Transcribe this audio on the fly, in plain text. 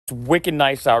It's wicked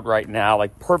nice out right now,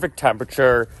 like perfect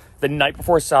temperature. The night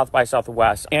before South by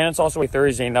Southwest, and it's also a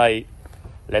Thursday night.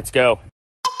 Let's go.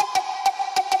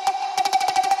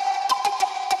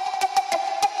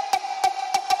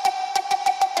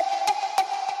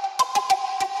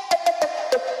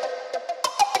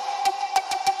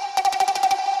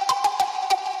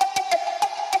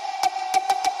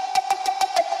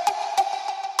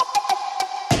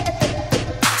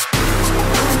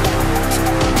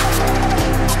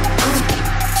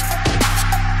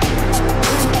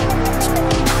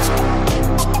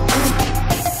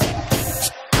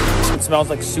 Smells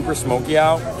like super smoky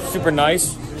out, super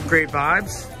nice, great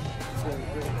vibes.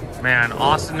 Man,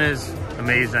 Austin is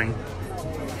amazing.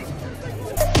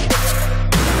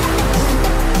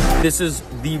 This is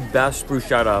the best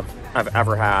bruschetta I've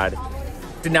ever had.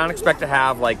 Did not expect to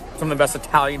have like some of the best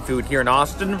Italian food here in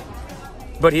Austin,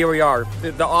 but here we are.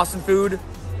 The Austin food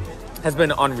has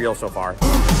been unreal so far.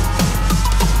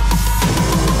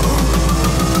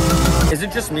 Is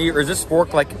it just me, or is this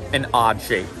fork like an odd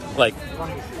shape? Like,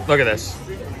 look at this.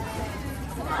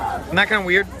 Isn't that kind of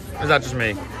weird? Or is that just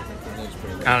me?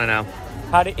 I don't know.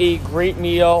 Had a great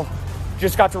meal.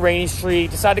 Just got to Rainey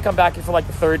Street. Decided to come back here for like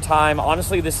the third time.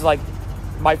 Honestly, this is like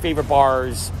my favorite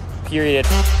bars, period.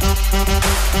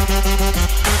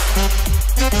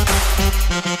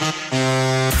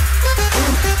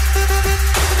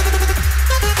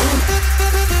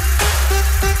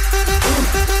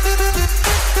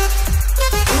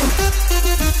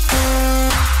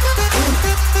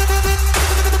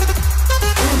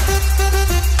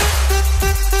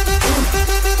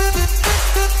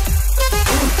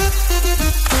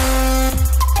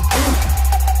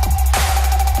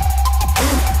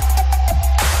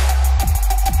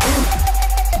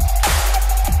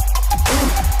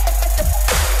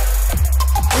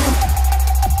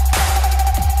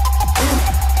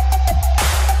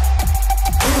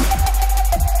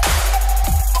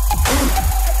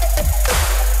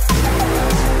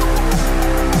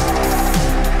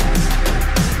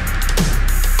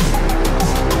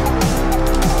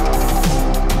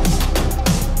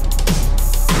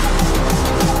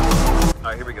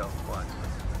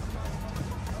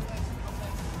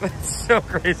 So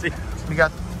crazy. We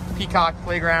got Peacock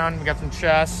Playground, we got some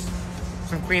chess,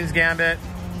 some Queen's Gambit,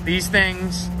 these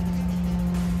things.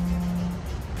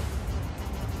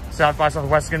 South by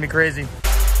Southwest is gonna be crazy.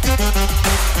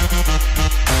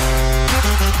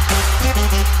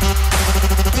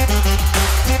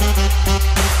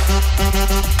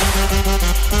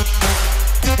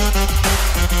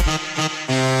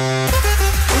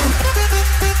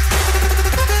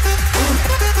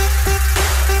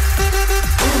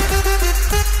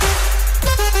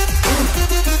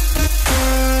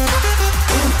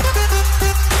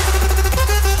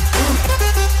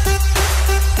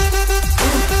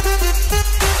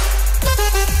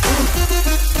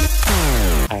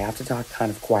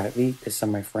 Kind of quietly because some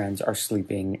of my friends are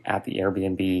sleeping at the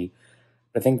Airbnb.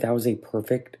 But I think that was a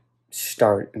perfect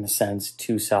start in a sense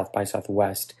to South by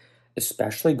Southwest,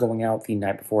 especially going out the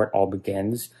night before it all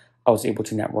begins. I was able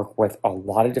to network with a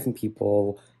lot of different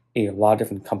people, a lot of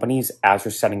different companies as we're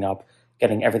setting up,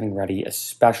 getting everything ready,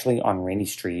 especially on Rainey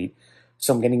Street.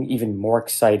 So I'm getting even more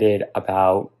excited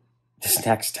about this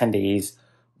next 10 days,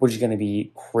 which is going to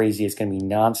be crazy. It's going to be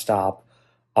nonstop.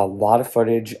 A lot of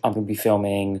footage I'm going to be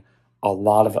filming, a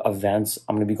lot of events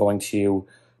I'm going to be going to.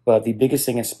 But the biggest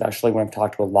thing, especially when I've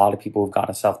talked to a lot of people who've gone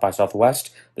to South by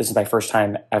Southwest, this is my first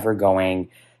time ever going,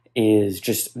 is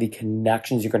just the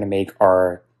connections you're going to make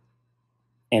are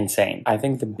insane. I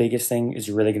think the biggest thing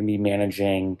is really going to be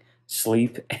managing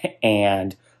sleep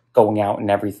and going out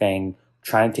and everything,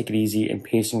 trying to take it easy and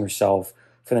pacing yourself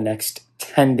for the next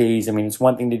 10 days. I mean, it's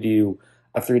one thing to do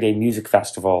a 3-day music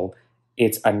festival.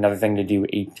 It's another thing to do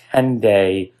a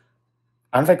 10-day,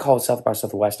 I don't know if I call it South by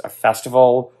Southwest a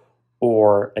festival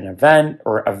or an event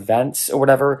or events or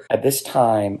whatever. At this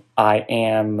time, I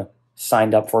am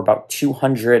signed up for about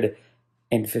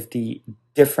 250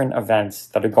 different events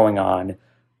that are going on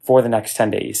for the next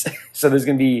 10 days. So there's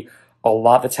going to be a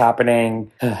lot that's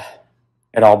happening.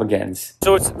 It all begins.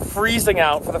 So it's freezing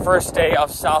out for the first day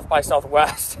of South by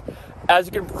Southwest. As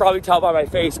you can probably tell by my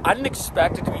face, I didn't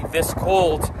expect it to be this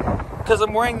cold because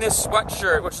I'm wearing this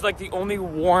sweatshirt, which is like the only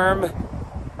warm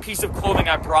piece of clothing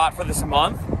I brought for this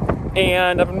month,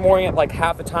 and I've been wearing it like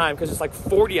half the time because it's like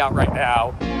 40 out right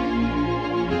now.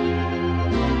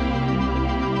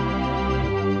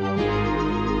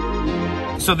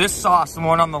 So this sauce, the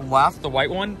one on the left, the white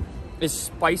one, is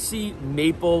spicy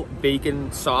maple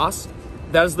bacon sauce.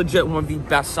 That is legit one of the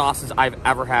best sauces I've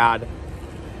ever had,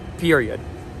 period.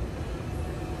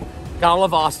 Gotta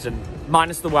love Austin.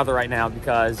 minus the weather right now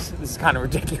because this is kind of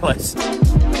ridiculous.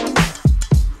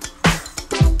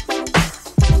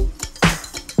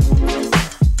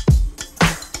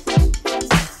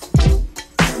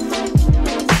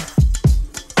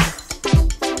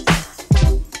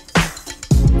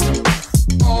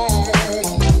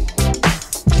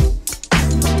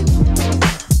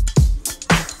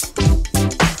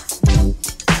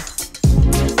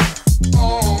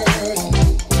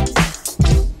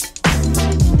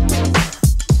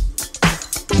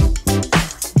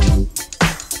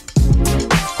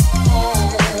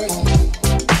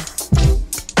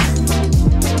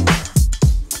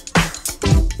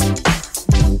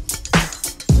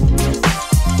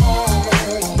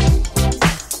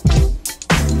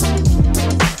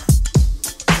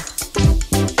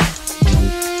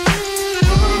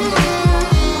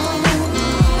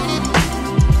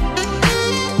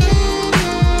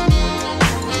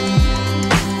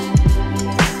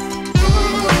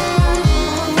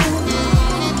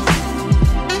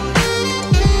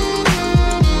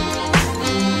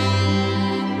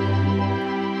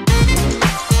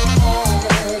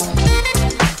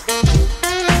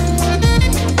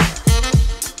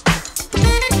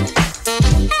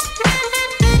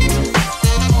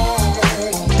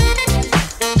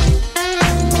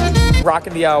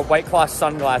 Rocking the White Claw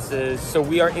sunglasses. So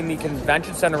we are in the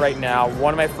convention center right now.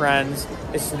 One of my friends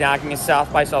is snagging a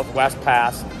South by Southwest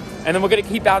pass. And then we're gonna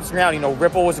keep bouncing around. You know,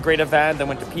 Ripple was a great event, then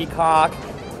went to Peacock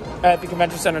at the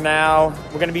convention center now.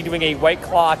 We're gonna be doing a White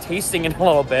Claw tasting in a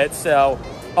little bit. So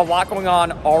a lot going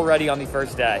on already on the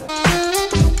first day.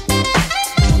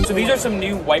 So these are some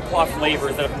new White Claw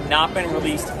flavors that have not been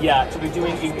released yet. So we're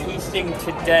doing a tasting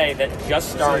today that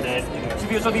just started. So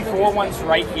these are the 4 ones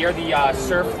right here, the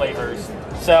surf flavors.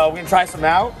 So we're gonna try some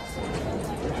out.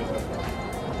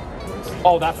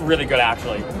 Oh, that's really good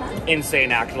actually.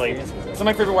 Insane actually. Some of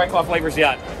my favorite White Claw flavors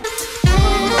yet.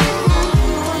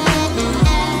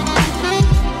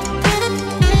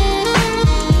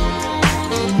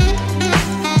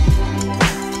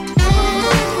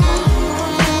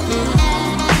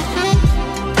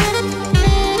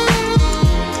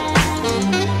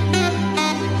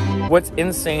 What's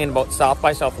insane about South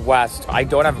by Southwest, I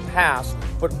don't have a pass,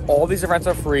 but all these events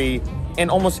are free, and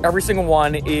almost every single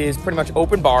one is pretty much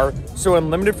open bar, so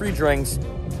unlimited free drinks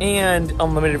and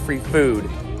unlimited free food.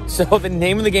 So the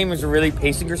name of the game is really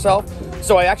pacing yourself.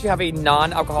 So I actually have a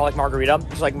non-alcoholic margarita,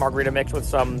 just like margarita mixed with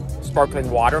some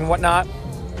sparkling water and whatnot.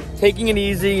 Taking it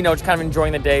easy, you know, just kind of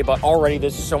enjoying the day, but already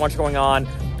there's so much going on.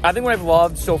 I think what I've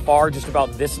loved so far just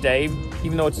about this day,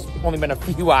 even though it's only been a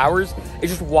few hours,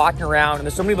 is just walking around, and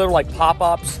there's so many little like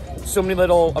pop-ups, so many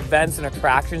little events and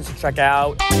attractions to check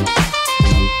out.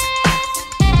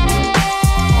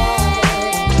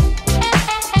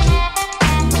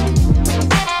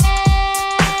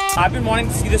 I've been wanting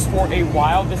to see this for a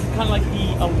while. This is kind of like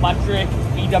the electric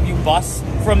VW bus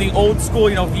from the old school,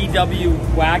 you know,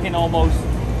 VW wagon almost,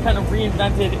 kind of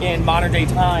reinvented in modern day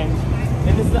times.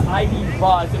 And this is the ID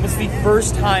Buzz, and this is the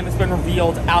first time it's been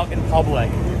revealed out in public,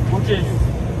 which is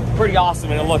pretty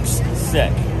awesome, and it looks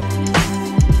sick.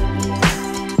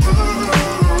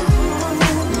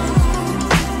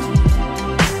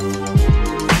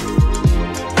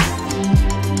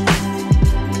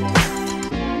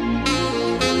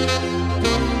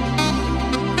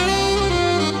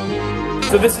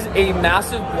 So this is a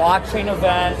massive blockchain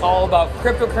event, all about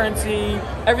cryptocurrency,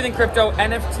 everything crypto,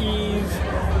 NFTs,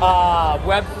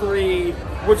 Web3.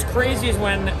 What's crazy is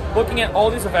when looking at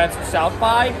all these events at South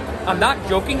by, I'm not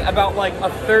joking, about like a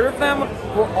third of them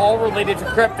were all related to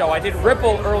crypto. I did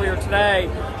Ripple earlier today.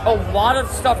 A lot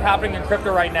of stuff happening in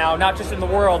crypto right now, not just in the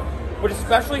world, but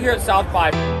especially here at South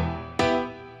by.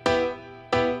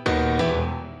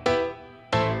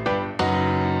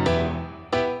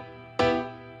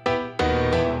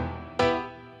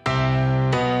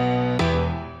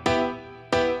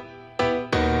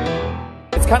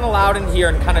 Kind of loud in here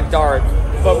and kind of dark,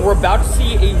 but we're about to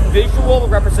see a visual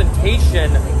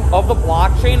representation of the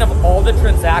blockchain of all the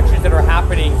transactions that are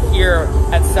happening here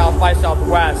at South by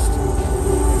Southwest.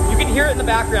 You can hear it in the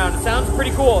background. It sounds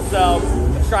pretty cool, so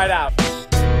let's try it out.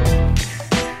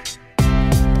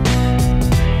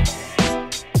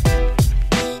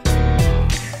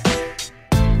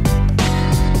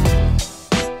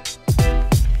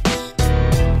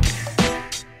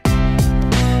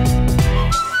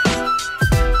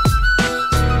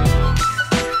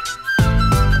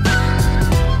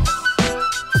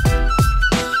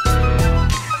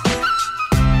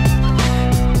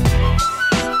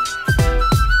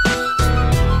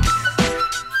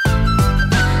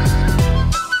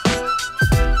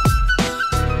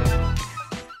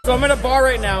 bar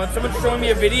right now and someone's showing me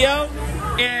a video,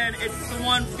 and it's the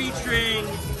one featuring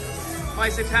my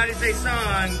Patrizi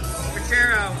song,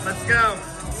 Freccero. Let's go.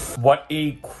 What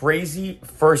a crazy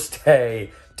first day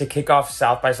to kick off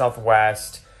South by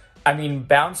Southwest. I mean,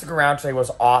 bouncing around today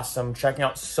was awesome, checking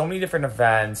out so many different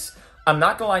events. I'm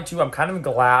not gonna lie to you, I'm kind of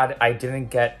glad I didn't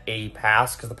get a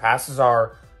pass, because the passes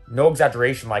are, no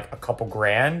exaggeration, like a couple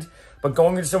grand. But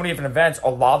going to so many different events, a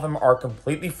lot of them are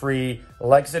completely free.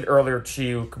 Like I said earlier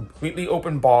too, completely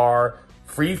open bar,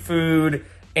 free food,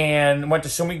 and went to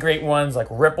so many great ones like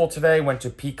Ripple today, went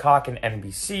to Peacock and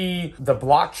NBC, the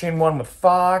blockchain one with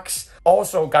Fox.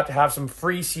 Also got to have some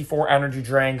free C4 energy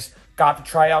drinks, got to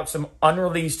try out some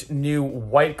unreleased new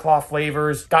White Claw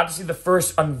flavors, got to see the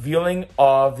first unveiling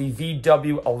of the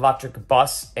VW electric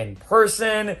bus in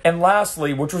person. And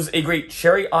lastly, which was a great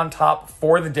cherry on top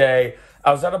for the day,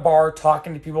 I was at a bar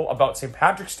talking to people about St.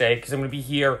 Patrick's Day, because I'm going to be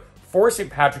here for St.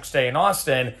 Patrick's Day in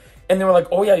Austin. And they were like,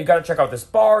 oh yeah, you got to check out this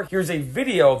bar. Here's a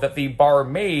video that the bar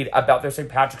made about their St.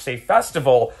 Patrick's Day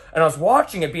festival. And I was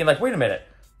watching it being like, wait a minute,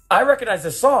 I recognize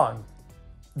this song.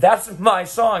 That's my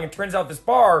song. It turns out this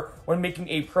bar, when making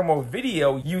a promo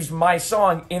video, used my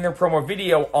song in their promo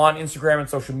video on Instagram and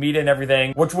social media and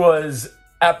everything, which was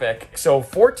epic. So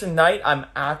for tonight, I'm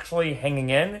actually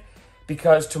hanging in,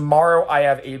 because tomorrow I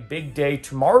have a big day.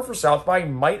 Tomorrow for South by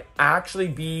might actually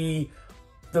be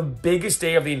the biggest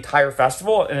day of the entire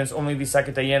festival, and it's only the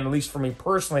second day in, at least for me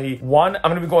personally. One, I'm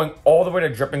gonna be going all the way to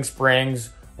Dripping Springs,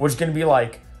 which is gonna be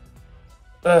like,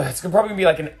 it's gonna probably be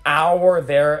like an hour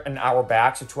there, an hour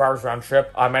back, so 2 hours round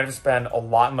trip. I might have to spend a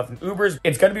lot of month in Ubers.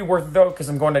 It's gonna be worth it though, because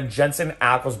I'm going to Jensen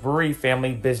Ackles Brewery,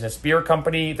 family business beer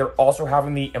company. They're also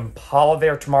having the Mykala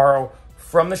there tomorrow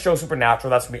from the show Supernatural.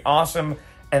 That's gonna be awesome.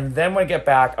 And then when I get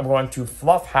back, I'm going to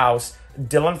FLUF House.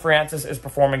 Dylan Francis is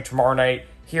performing tomorrow night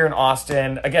here in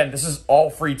Austin. Again, this is all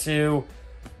free too.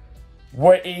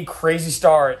 What a crazy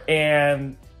start.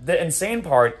 And the insane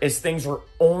part is things are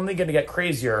only going to get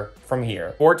crazier from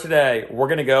here. For today, we're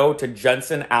going to go to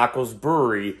Jensen Ackles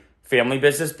Brewery, family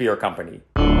business beer company.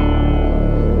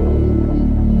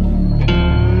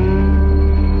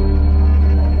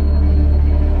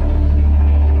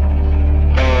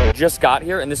 Just got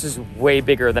here, and this is way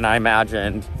bigger than I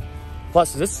imagined.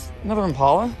 Plus, is this another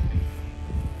Impala?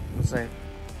 Let's see.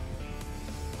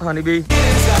 Honeybee.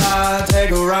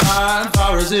 Take a ride,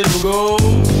 far as it will go.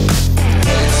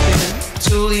 Let's get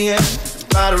to the end,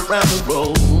 right around the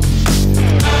road.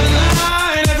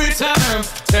 Line every time,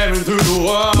 tearing through the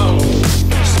wall.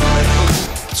 Slide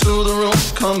to the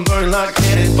room, come burn like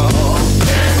cannonball.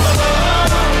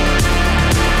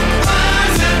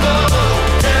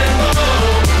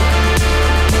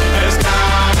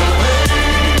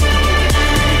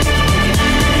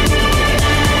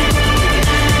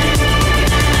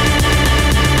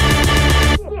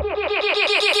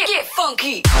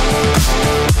 Funky.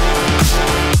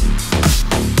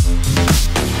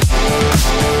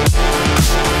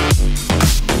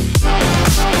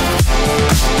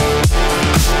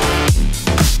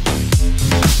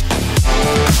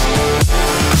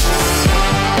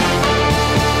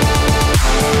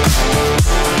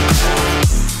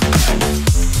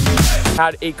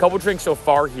 Had a couple drinks so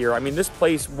far here. I mean, this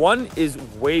place, one, is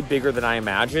way bigger than I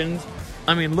imagined.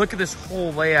 I mean, look at this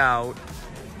whole layout.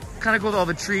 Kind of cool with all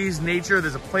the trees, nature.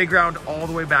 There's a playground all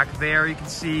the way back there. You can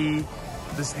see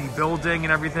this, the building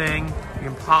and everything. The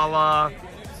Impala. I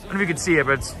don't know if you can see it,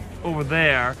 but it's over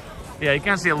there. Yeah, you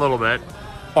can see a little bit.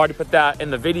 Already put that in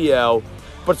the video.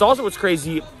 But it's also, what's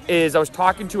crazy is I was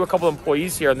talking to a couple of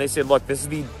employees here, and they said, look, this is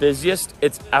the busiest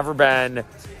it's ever been,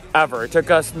 ever. It took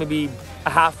us maybe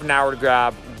a half an hour to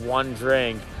grab one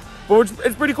drink. But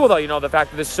it's pretty cool though, you know, the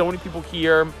fact that there's so many people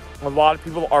here. A lot of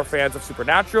people are fans of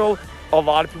Supernatural. A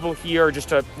lot of people here just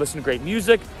to listen to great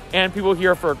music, and people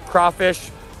here for crawfish,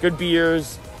 good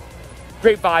beers,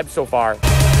 great vibes so far.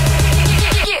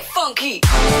 Get funky.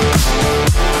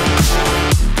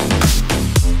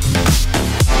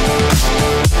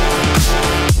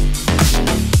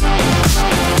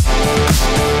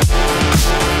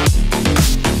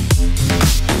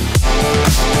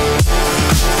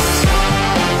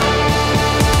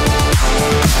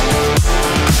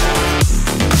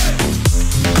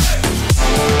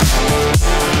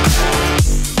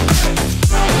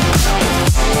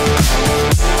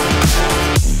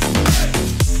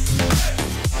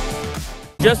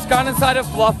 Just got inside of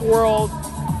FLUF World.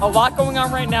 A lot going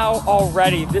on right now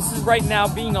already. This is right now,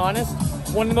 being honest,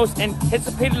 one of the most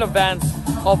anticipated events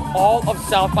of all of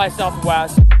South by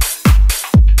Southwest.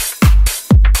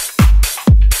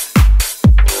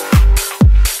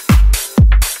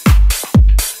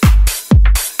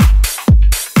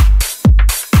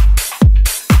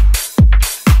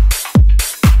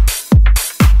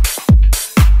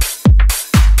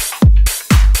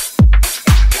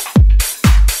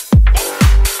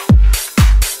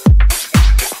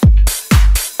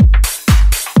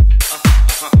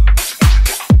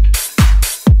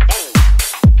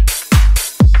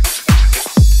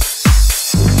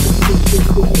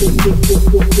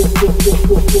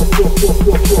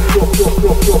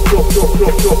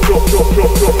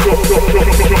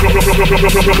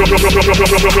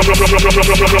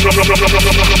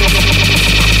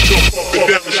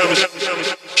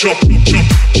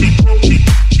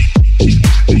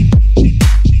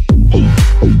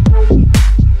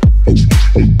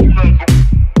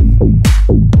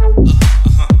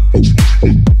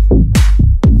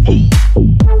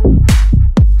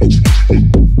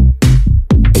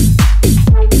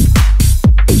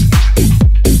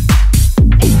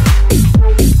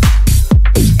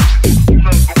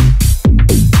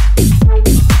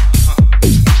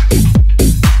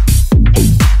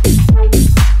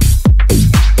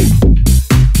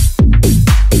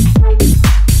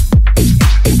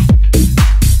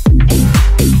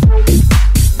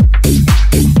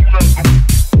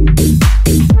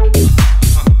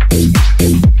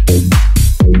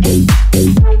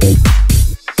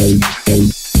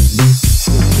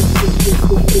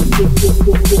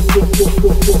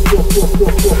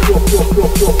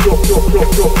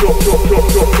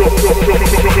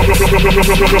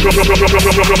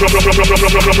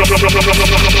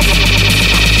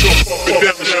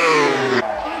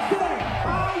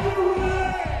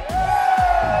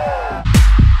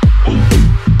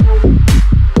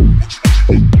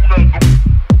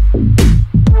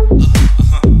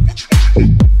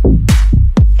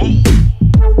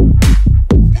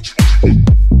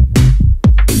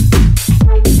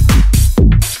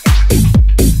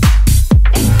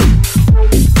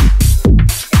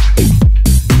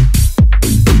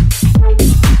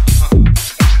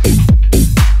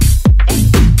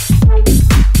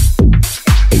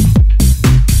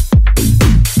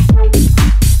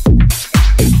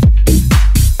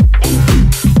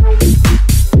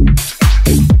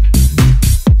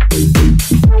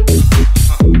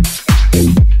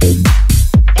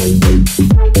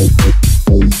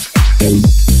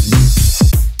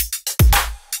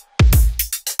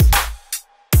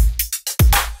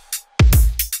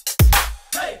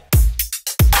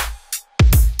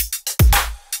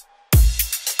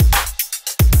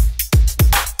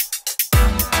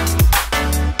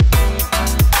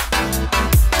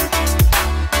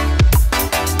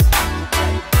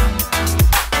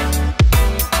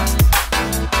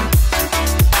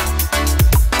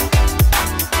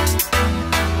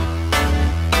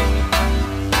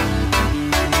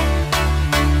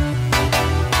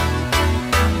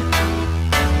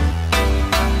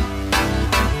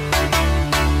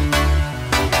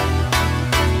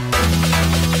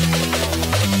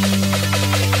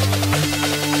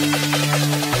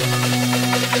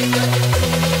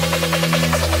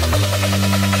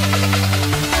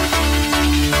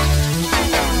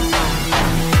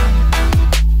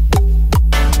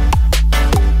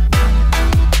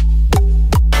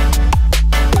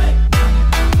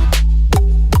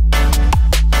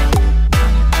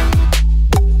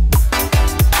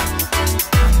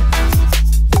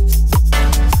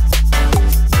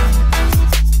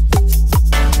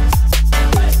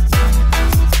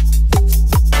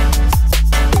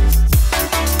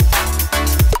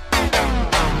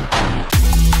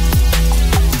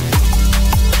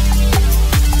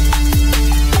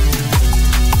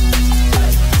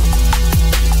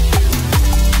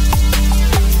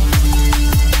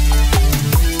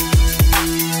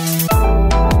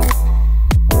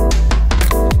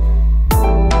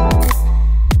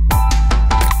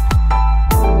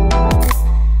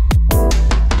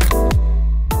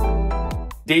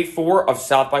 Day 4 of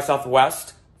South by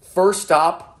Southwest. First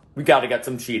stop, we gotta get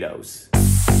some Cheetos.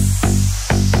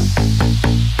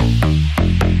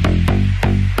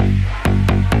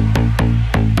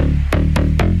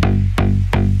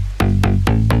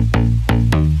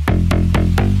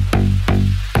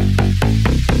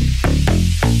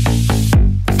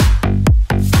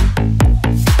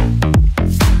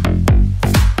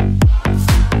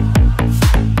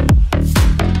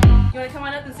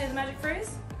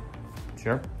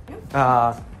 Sure.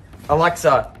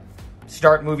 Alexa,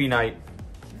 start movie night.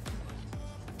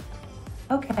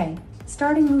 Okay,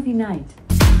 starting movie night.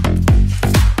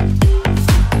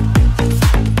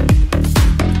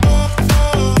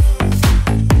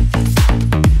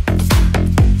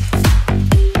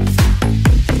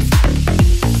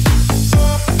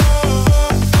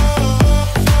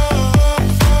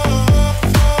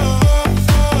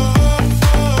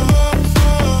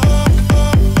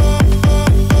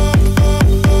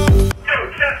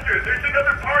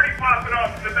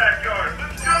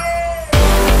 Let's go!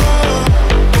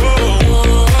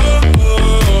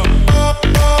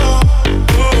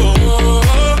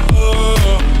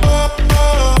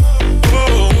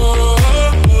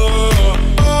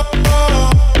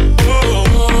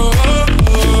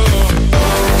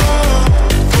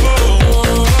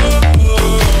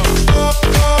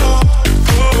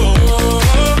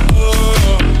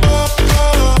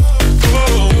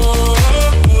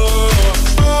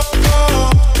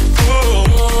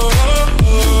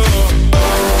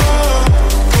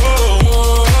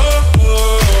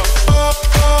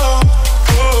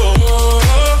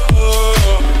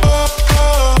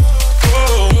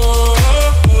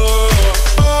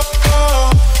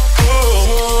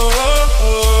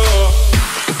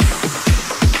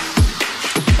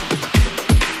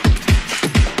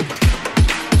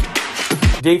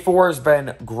 Day 4 has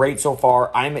been great so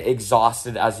far. I'm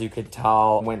exhausted, as you could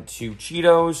tell. Went to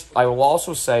Cheetos. I will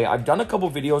also say I've done a couple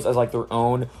videos as like their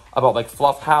own about like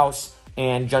FLUF House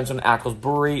and Jensen Ackles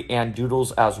Brewery and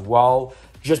Doodles as well.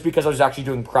 Just because I was actually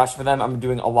doing press for them, I'm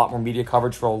doing a lot more media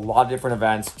coverage for a lot of different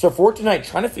events. So for tonight,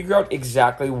 trying to figure out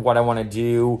exactly what I want to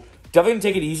do. Definitely gonna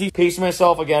take it easy, pace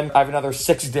myself again. I have another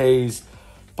 6 days,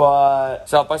 but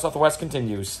South by Southwest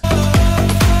continues.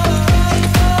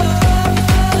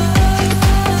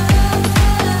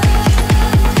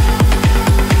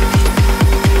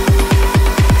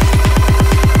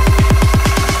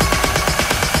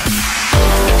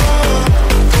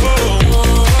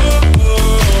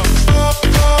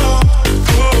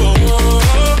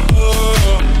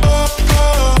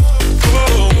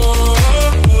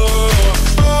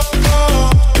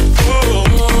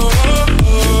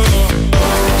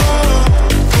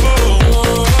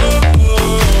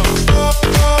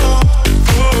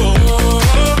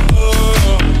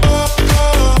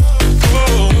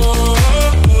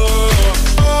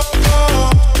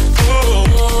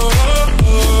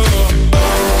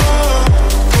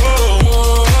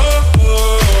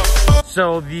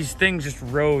 So these things just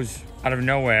rose out of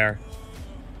nowhere.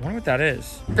 I wonder what that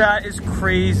is. That is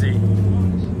crazy.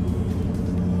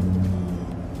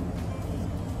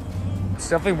 It's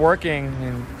definitely working.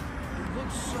 And it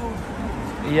looks so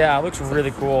cool. Yeah, it looks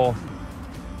really cool.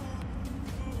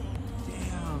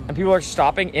 Damn. And people are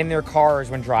stopping in their cars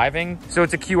when driving. So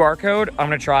it's a QR code. I'm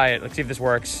gonna try it. Let's see if this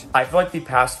works. I feel like the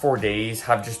past 4 days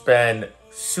have just been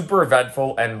super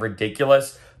eventful and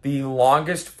ridiculous. The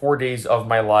longest 4 days of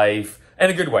my life. In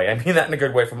a good way. I mean that in a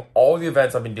good way from all the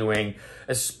events I've been doing,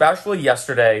 especially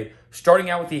yesterday,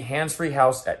 starting out with the hands-free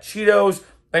house at Cheetos,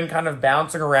 then kind of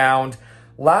bouncing around.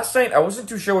 Last night, I wasn't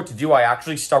too sure what to do. I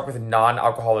actually stuck with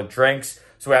non-alcoholic drinks.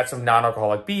 So I had some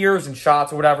non-alcoholic beers and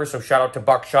shots or whatever. So shout out to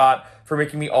Buckshot for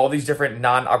making me all these different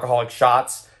non-alcoholic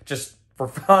shots just for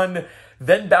fun.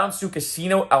 Then bounced to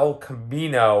Casino El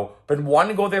Camino. Been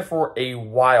wanting to go there for a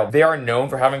while. They are known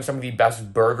for having some of the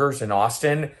best burgers in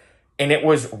Austin. And it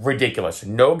was ridiculous.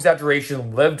 No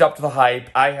exaggeration, lived up to the hype.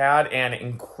 I had an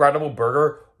incredible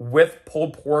burger with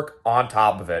pulled pork on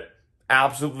top of it.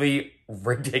 Absolutely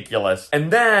ridiculous.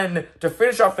 And then to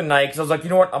finish off the night, because I was like,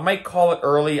 you know what? I might call it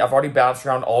early. I've already bounced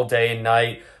around all day and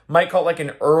night. Might call it like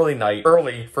an early night,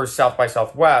 early for South by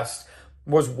Southwest.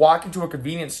 Was walking to a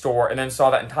convenience store and then saw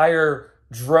that entire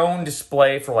drone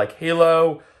display for like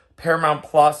Halo, Paramount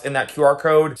Plus, and that QR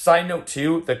code. Side note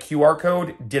too, the QR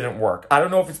code didn't work. I don't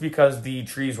know if it's because the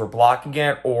trees were blocking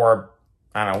it or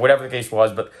I don't know, whatever the case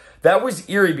was, but that was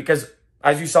eerie because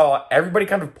as you saw, everybody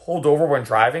kind of pulled over when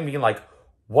driving, being like,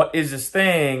 what is this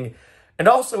thing? And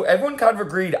also everyone kind of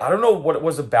agreed. I don't know what it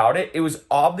was about it. It was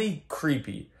oddly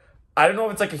creepy. I don't know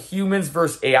if it's like a humans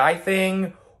versus AI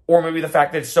thing, or maybe the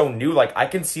fact that it's so new. Like, I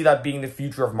can see that being the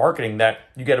future of marketing, that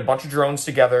you get a bunch of drones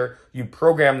together, you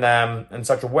program them in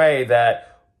such a way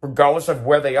that regardless of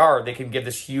where they are, they can give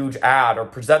this huge ad or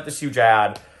present this huge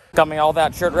ad. Got me all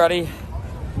that shirt ready.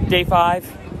 Day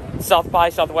 5, South by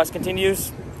Southwest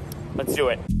continues. Let's do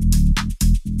it.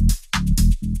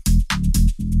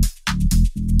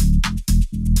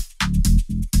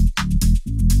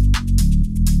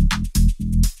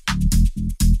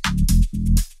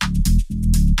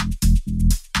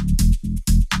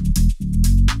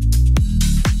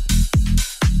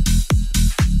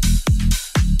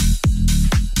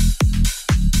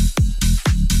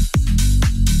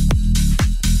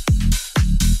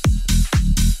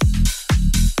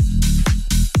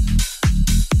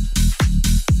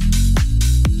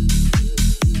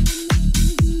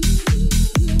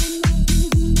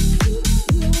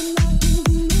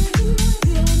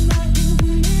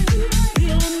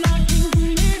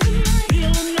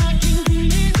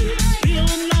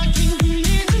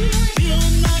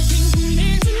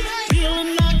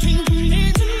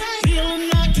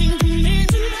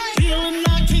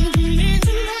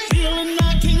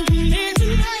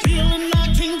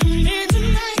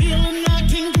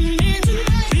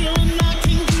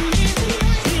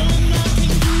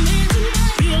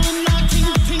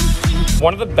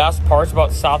 One of the best parts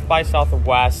about South by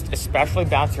Southwest, especially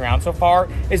bouncing around so far,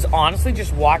 is honestly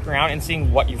just walking around and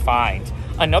seeing what you find.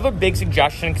 Another big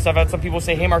suggestion, because I've had some people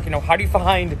say, hey Mark, how do you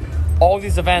find all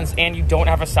these events and you don't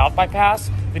have a South by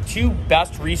pass? The two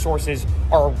best resources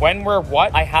are When, Where,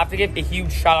 What. I have to give a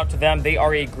huge shout out to them. They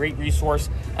are a great resource.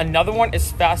 Another one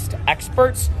is Fest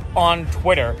Experts on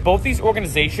Twitter. Both these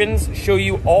organizations show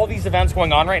you all these events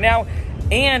going on right now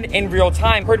and in real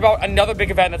time. Heard about another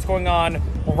big event that's going on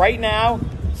right now.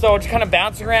 So just kind of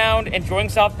bouncing around, enjoying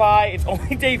South by. It's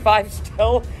only day 5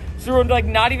 still. So we're like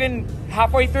not even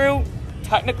halfway through,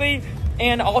 technically.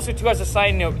 And also, too, as a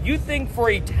side note, you think for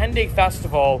a 10-day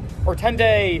festival or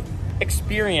 10-day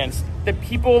experience that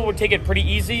people would take it pretty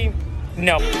easy?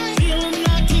 No.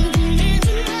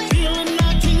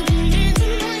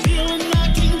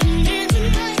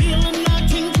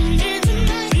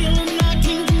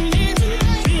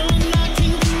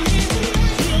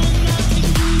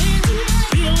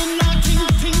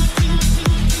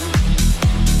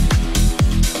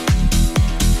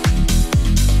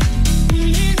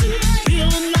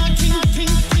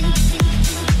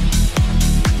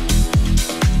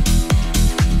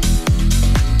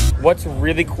 What's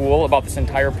really cool about this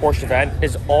entire Porsche event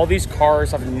is all these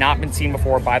cars have not been seen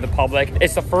before by the public.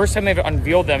 It's the first time they've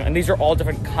unveiled them, and these are all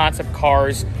different concept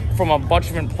cars from a bunch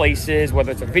of different places,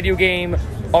 whether it's a video game,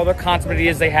 other concept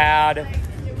ideas they had.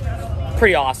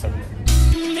 Pretty awesome.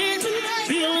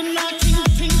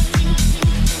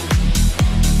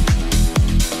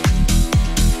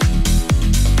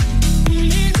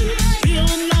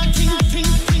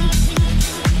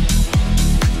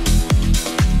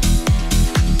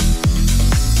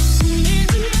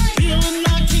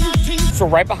 So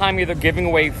right behind me, they're giving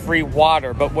away free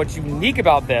water. But what's unique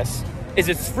about this is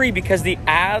it's free because the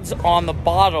ads on the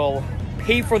bottle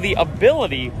pay for the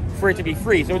ability for it to be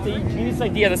free. So it's a genius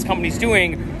idea this company's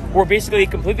doing where basically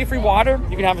completely free water,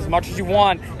 you can have as much as you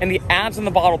want, and the ads on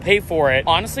the bottle pay for it.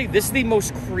 Honestly, this is the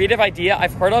most creative idea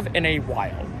I've heard of in a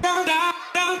while.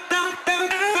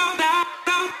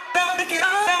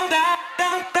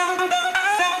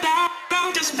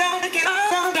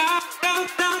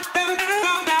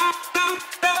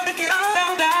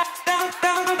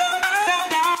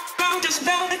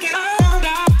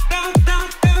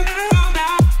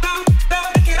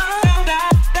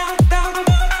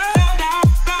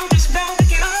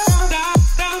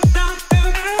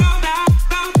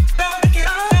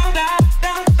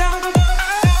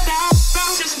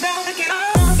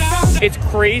 It's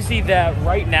crazy that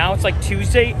right now it's like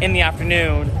Tuesday in the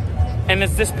afternoon and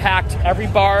it's this packed. Every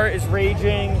bar is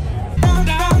raging.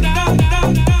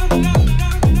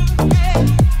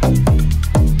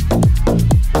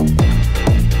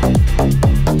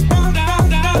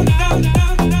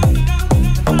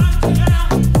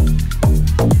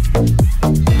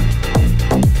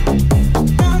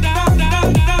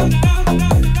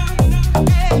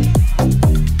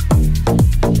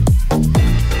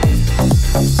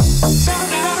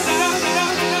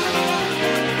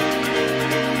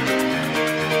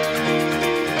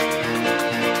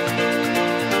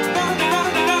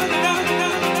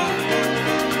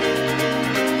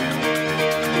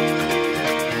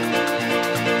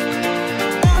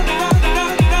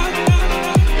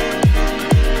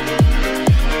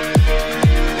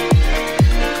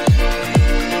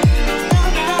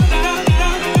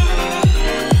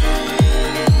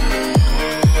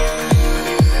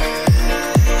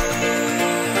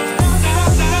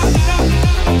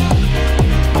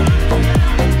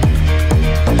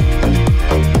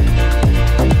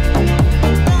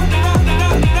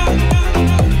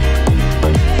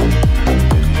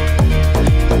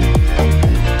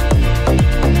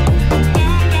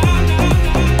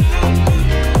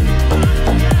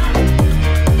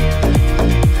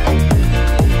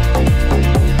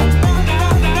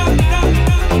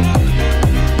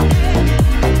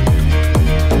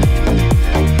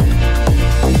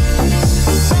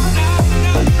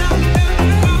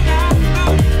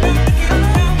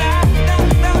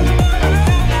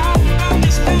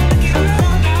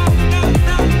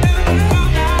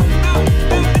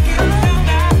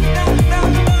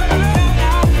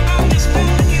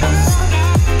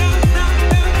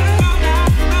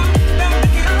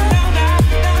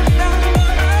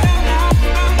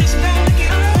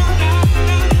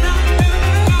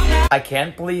 I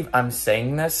can't believe I'm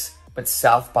saying this, but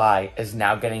South by is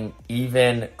now getting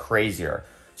even crazier.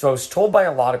 So I was told by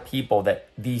a lot of people that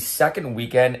the second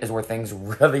weekend is where things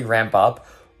really ramp up,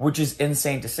 which is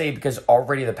insane to say because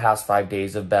already the past 5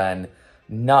 days have been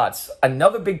nuts.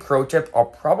 Another big pro tip, I'll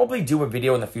probably do a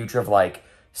video in the future of like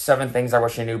 7 things I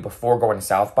wish I knew before going to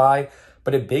South by.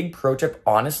 But a big pro tip,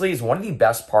 honestly, is one of the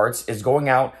best parts is going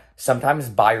out sometimes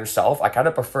by yourself. I kind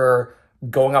of prefer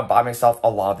going out by myself a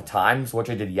lot of the times, which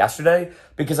I did yesterday,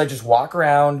 because I just walk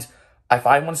around, I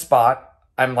find one spot,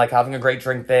 I'm like having a great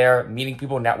drink there, meeting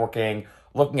people, networking,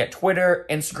 looking at Twitter,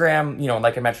 Instagram, you know,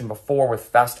 like I mentioned before with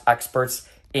Fest experts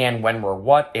and When We're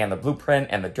What and the Blueprint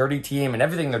and the Dirty Team and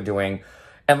everything they're doing.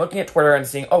 and looking at Twitter and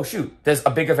seeing, oh shoot, there's a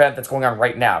big event that's going on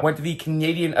right now. Went to the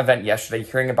Canadian event yesterday,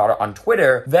 hearing about it on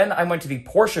Twitter. Then I went to the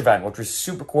Porsche event, which was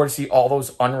super cool to see all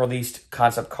those unreleased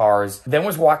concept cars. Then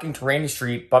was walking to Rainey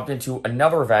Street, bumped into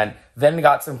another event, then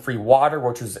got some free water,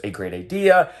 which was a great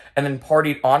idea, and then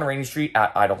partied on Rainey Street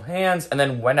at Idle Hands, and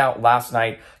then went out last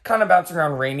night, kind of bouncing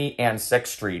around Rainey and 6th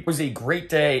Street. It was a great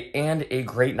day and a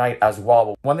great night as well.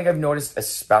 But one thing I've noticed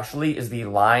especially is the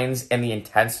lines and the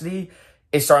intensity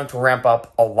is starting to ramp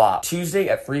up a lot. Tuesday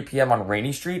at 3 p.m. on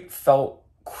Rainey Street felt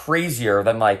crazier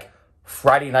than like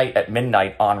Friday night at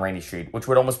midnight on Rainey Street, which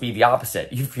would almost be the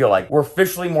opposite. You feel like we're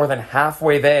officially more than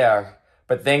halfway there,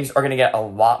 but things are gonna get a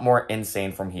lot more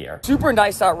insane from here. Super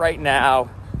nice out right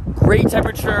now. Great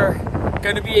temperature,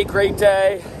 gonna be a great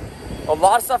day. A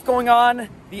lot of stuff going on.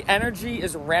 The energy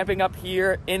is ramping up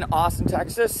here in Austin,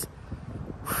 Texas.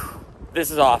 Whew. This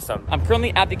is awesome. I'm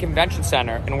currently at the convention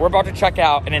center and we're about to check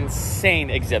out an insane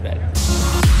exhibit.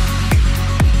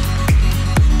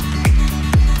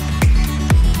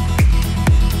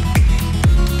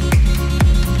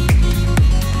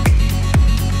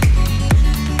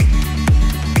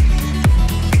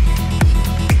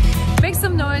 Make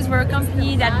Some Noise, we're a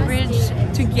company that bridge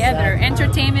together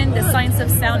entertainment, the science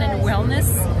of sound, and wellness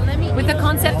with the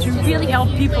concept to really help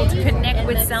people to connect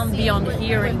with sound beyond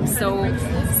hearing. So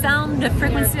sound, the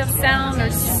frequency of sound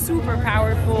are super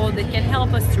powerful. They can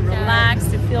help us to relax,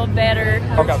 to feel better.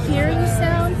 You're hearing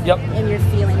sound, yep, and you're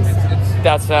feeling sound.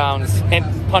 That sounds, and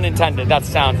pun intended, that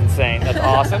sounds insane. That's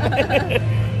awesome.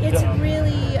 It's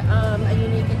really a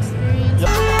unique experience. Yep.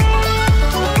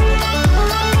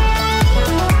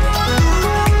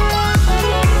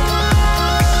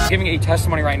 Giving a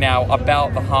testimony right now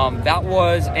about the hum. That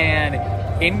was an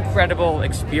incredible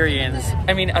experience.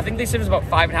 I mean, I think they said it was about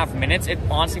 5.5 minutes. It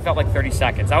honestly felt like 30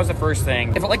 seconds. That was the first thing.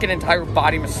 It felt like an entire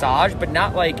body massage, but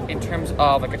not like in terms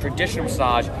of like a traditional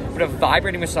massage, but a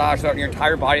vibrating massage throughout your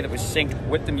entire body that was synced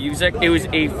with the music. It was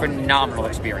a phenomenal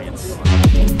experience.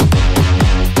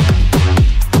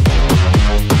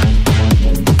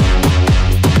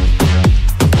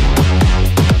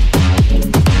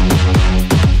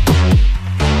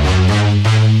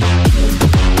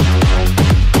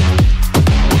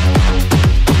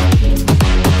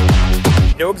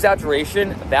 No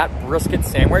exaggeration, that brisket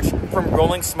sandwich from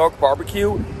Rolling Smoke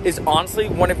Barbecue is honestly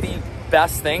one of the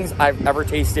best things I've ever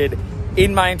tasted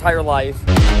in my entire life.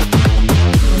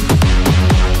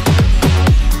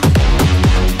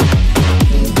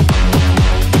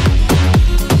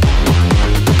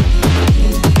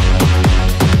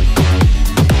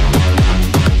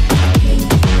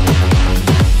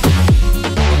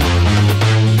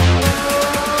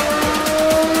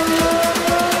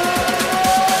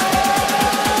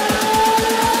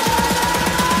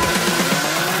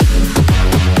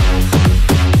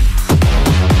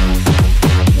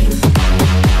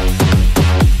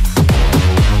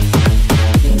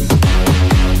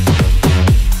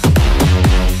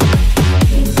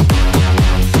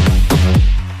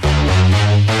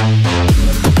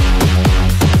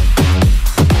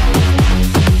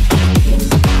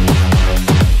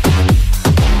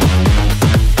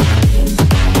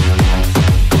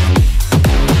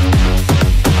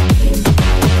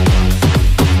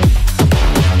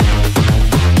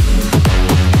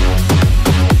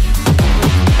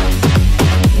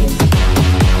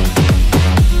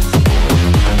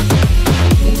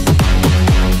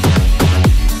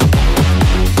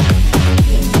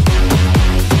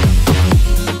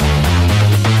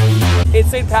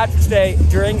 St. Patrick's Day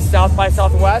during South by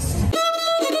Southwest.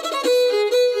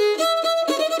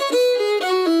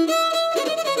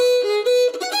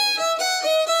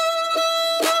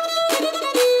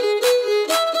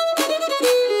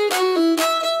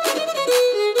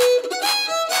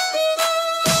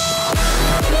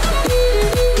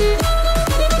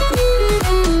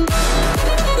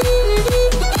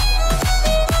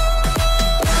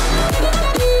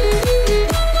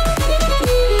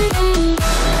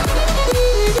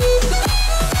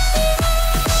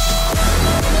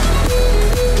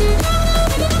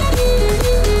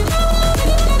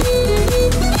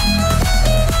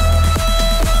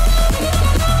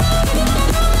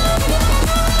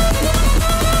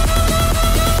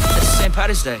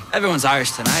 Day. Everyone's Irish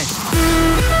tonight.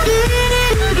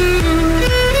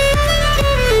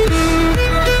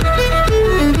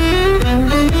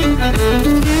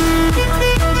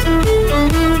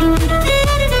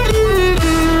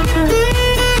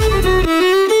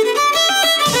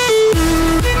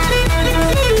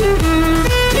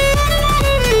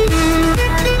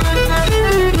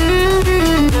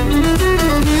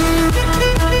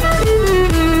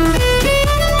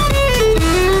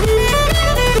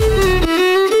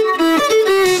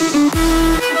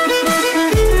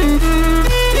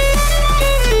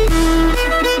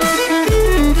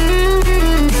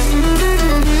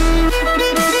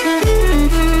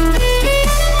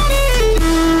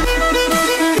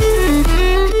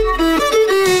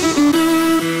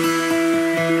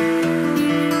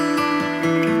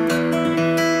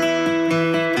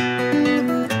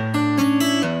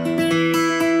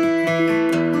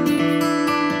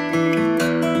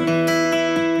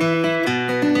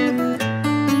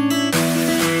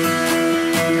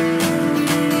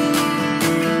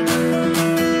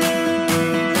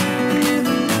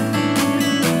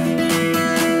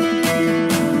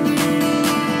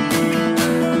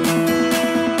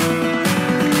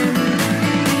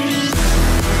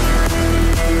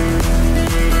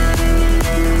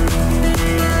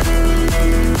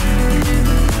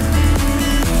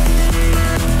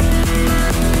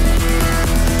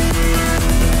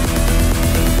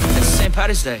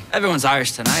 Paddy's Day. Everyone's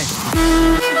Irish tonight.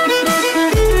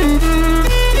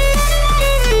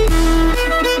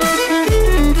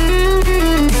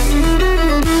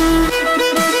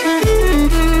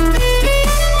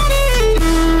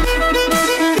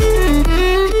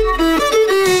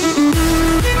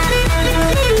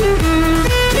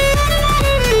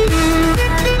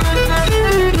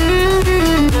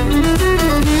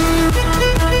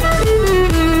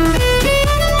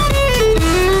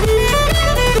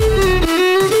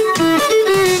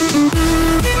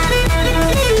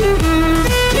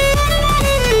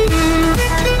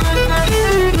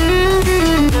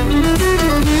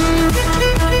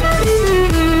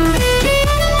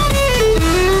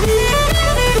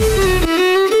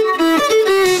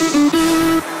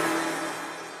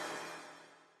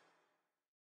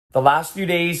 The last few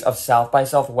days of South by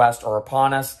Southwest are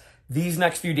upon us. These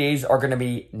next few days are going to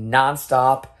be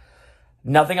nonstop.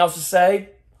 Nothing else to say.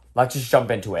 Let's just jump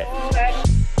into it.